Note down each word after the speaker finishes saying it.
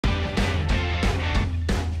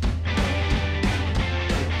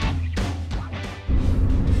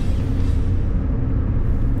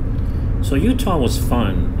So Utah was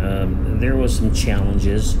fun. There was some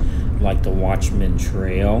challenges, like the Watchman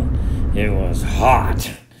Trail. It was hot,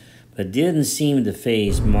 but didn't seem to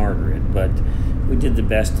faze Margaret. But we did the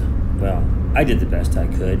best. Well, I did the best I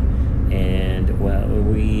could, and well,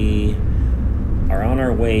 we are on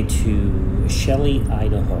our way to Shelley,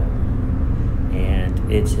 Idaho, and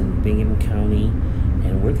it's in Bingham County.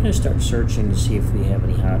 And we're going to start searching to see if we have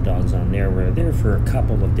any hot dogs on there. We're there for a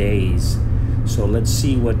couple of days. So let's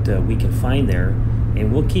see what we can find there,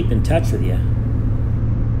 and we'll keep in touch with you.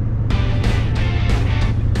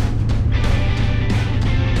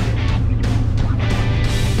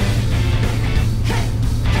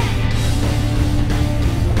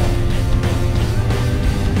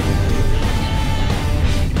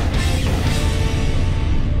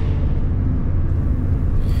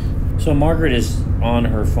 So Margaret is on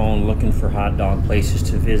her phone looking for hot dog places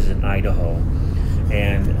to visit in Idaho.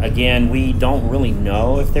 And again, we don't really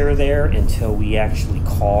know if they're there until we actually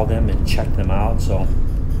call them and check them out. So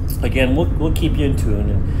again, we'll keep you in tune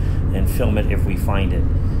and film it if we find it.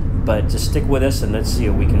 But just stick with us and let's see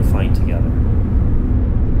what we can find together.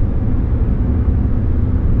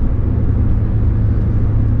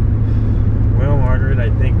 Well, Margaret, I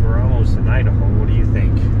think we're almost in Idaho. What do you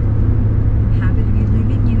think? Happy to be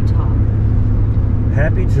leaving Utah.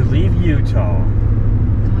 Happy to leave Utah.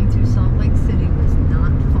 Going through Salt Lake City was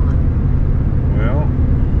not fun. Well,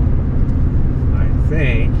 I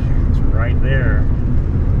think it's right there.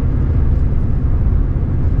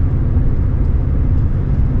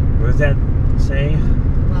 What does that say?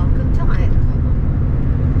 Welcome to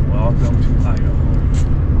Idaho. Welcome to Idaho.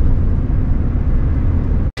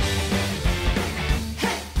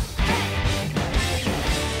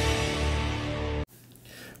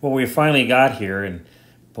 Well, we finally got here, and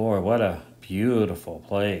boy, what a beautiful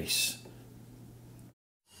place.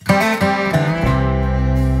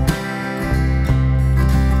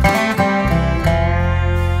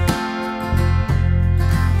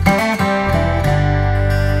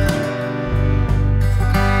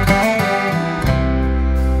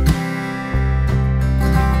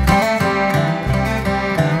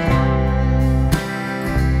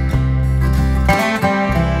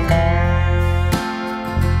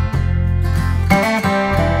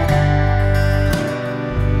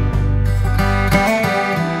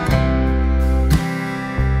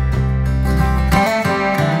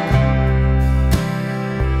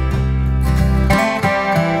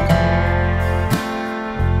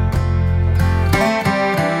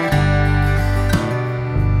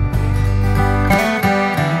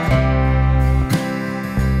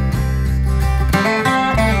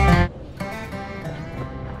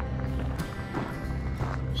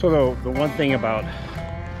 So the one thing about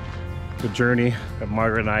the journey that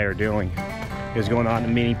Margaret and I are doing is going on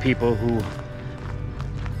and meeting people who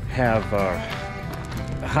have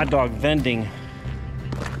hot dog vending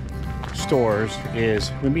stores.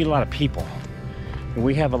 Is we meet a lot of people, and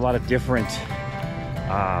we have a lot of different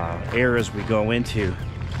areas we go into.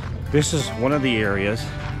 This is one of the areas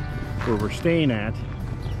where we're staying at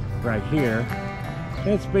right here. And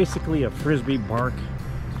it's basically a frisbee park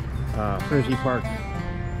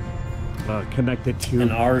connected to an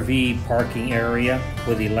RV parking area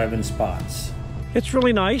with 11 spots. It's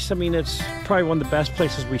really nice. I mean, it's probably one of the best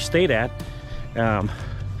places we stayed at.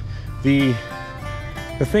 The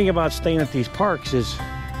thing about staying at these parks is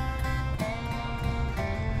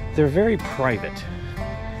they're very private,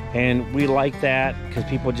 and we like that because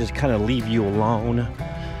people just kind of leave you alone.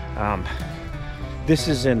 This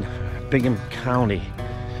is in Bingham County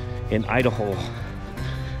in Idaho.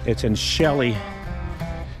 It's in Shelley,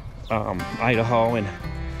 Idaho, and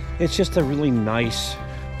it's just a really nice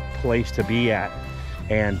place to be at.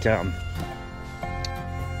 And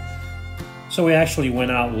so we actually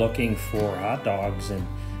went out looking for hot dogs, and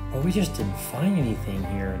well, we just didn't find anything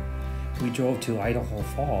here. We drove to Idaho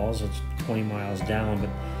Falls. It's 20 miles down, but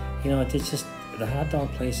you know, it's just the hot dog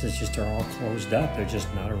places just are all closed up. They're just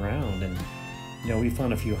not around. And you know, we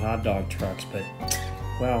found a few hot dog trucks, but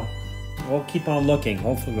well, we'll keep on looking.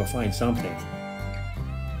 Hopefully we'll find something.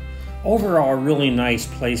 Overall, a really nice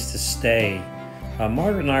place to stay.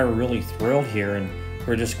 Margaret and I were really thrilled here, and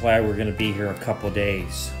we're just glad we're going to be here a couple of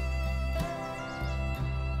days.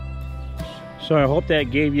 So I hope that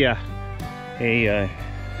gave you a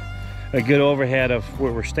good overhead of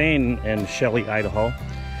where we're staying in Shelley, Idaho.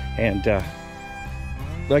 And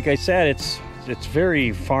like I said, it's very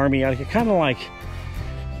farmy out here, kind of like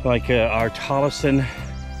our Tolleson,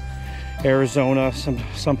 Arizona,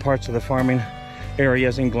 some parts of the farming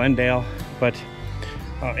areas in Glendale. But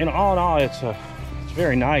in all, it's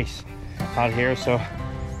very nice out here. So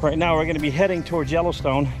right now we're going to be heading towards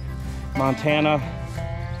Yellowstone, Montana,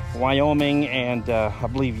 Wyoming, and I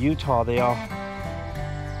believe Utah, they all,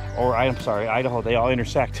 or I'm sorry, Idaho, they all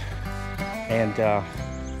intersect. And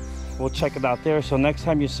we'll check it out there. So next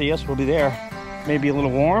time you see us, we'll be there. Maybe a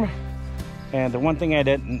little warm. And the one thing I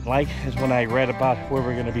didn't like is when I read about where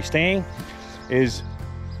we're gonna be staying is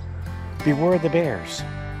beware the bears.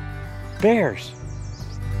 Bears.